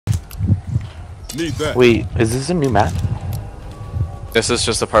Need that. Wait, is this a new map? This is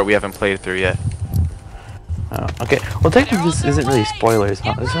just the part we haven't played through yet. Oh, okay. Well, technically this isn't really spoilers,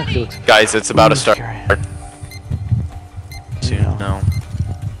 huh? This actually looks... Guys, it's about to start. scary. Soon, no.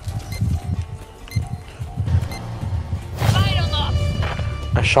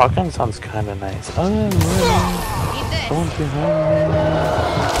 A shotgun sounds kind of nice. Oh, I'm running. Someone's behind me.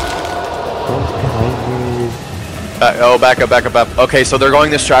 Someone's behind me. Oh, back up. Okay, so they're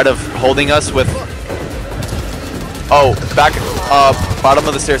going this strat of holding us with... Oh, back, bottom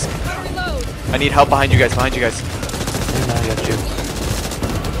of the stairs. I need help behind you guys, I got you.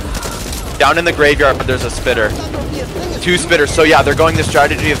 Down in the graveyard, there's a spitter. 2 spitters, so yeah, they're going the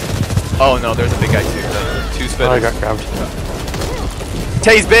strategy of... Oh no, there's a big guy too. 2 spitters. Oh, I got grabbed.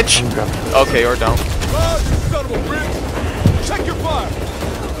 Tase, bitch! I'm grabbed. Okay, or don't. Check your fire.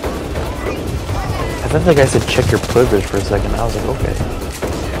 I thought the guy said check your privilege for a second. I was like, okay.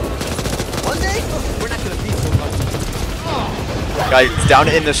 One day, we're not gonna beat somebody. Guys, down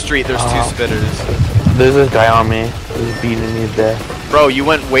in the street, there's 2 spitters. There's this guy on me. He's beating me to death. Bro, you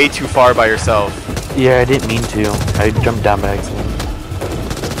went way too far by yourself. Yeah, I didn't mean to. I jumped down by accident.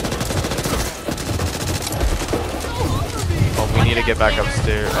 Oh, we need to get back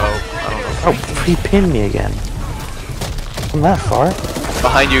upstairs. Oh, I don't know. Oh, he pinned me again. From that far?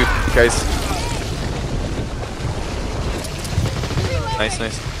 Behind you, guys. Nice.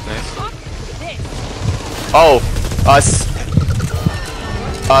 Oh, us.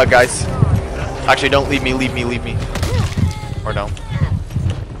 Guys. Actually, don't leave me. Or no.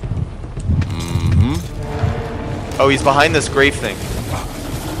 Oh, he's behind this grave thing.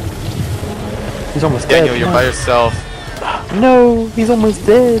 He's almost dead. Daniel, you're by yourself. No, he's almost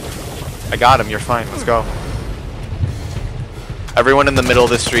dead. I got him, you're fine. Let's go. Everyone in the middle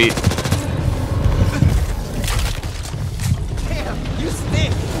of the street. Damn, you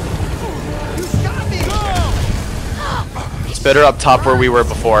stink. You got me. Spitter up top where we were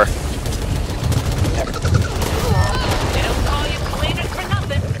before.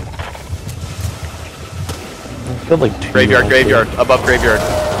 I feel like Graveyard. Above graveyard.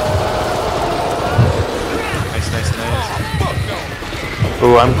 Nice.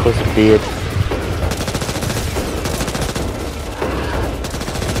 Oh, I'm close to dead.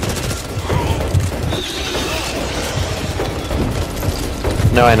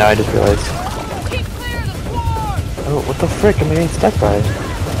 No, I know, I just realized. Oh, what the frick? I'm getting stuck by it.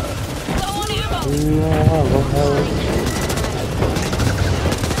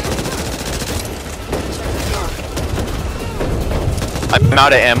 I'm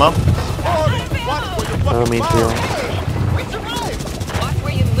out of ammo. Oh, me too. Watch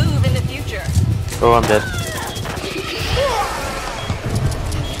where you move in the future. Oh, I'm dead.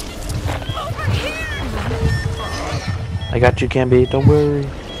 I got you, Camby. Don't worry.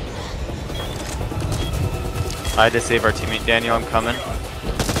 I had to save our teammate. Daniel, I'm coming.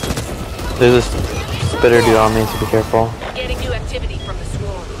 There's a spitter dude on me, so be careful. Getting new activity from the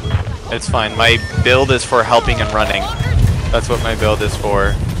swarm. It's fine. My build is for helping and running. That's what my build is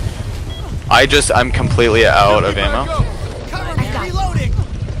for. I'm completely out of ammo.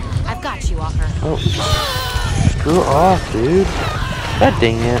 I've got you, Walker. Oh. Screw off, dude. God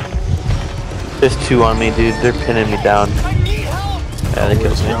dang it. There's 2 on me, dude. They're pinning me down. Yeah, they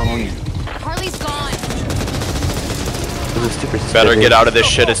killed me. Harley's gone. This is stupid. Better get out of this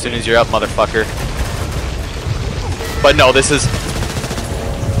shit as soon as you're up, motherfucker. But no, this is...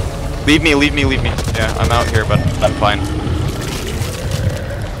 Leave me. Yeah, I'm out here, but I'm fine.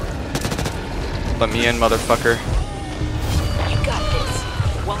 Let me in, motherfucker. You got this.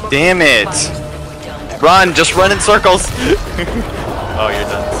 One more Damn it! done. Run! Just run in circles! Oh, you're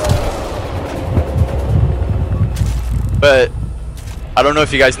done. But I don't know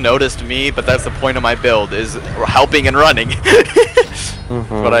if you guys noticed me, but that's the point of my build, is helping and running. That's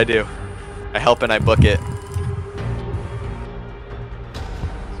what I do. I help and I book it.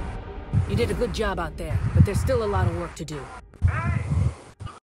 You did a good job out there, but there's still a lot of work to do.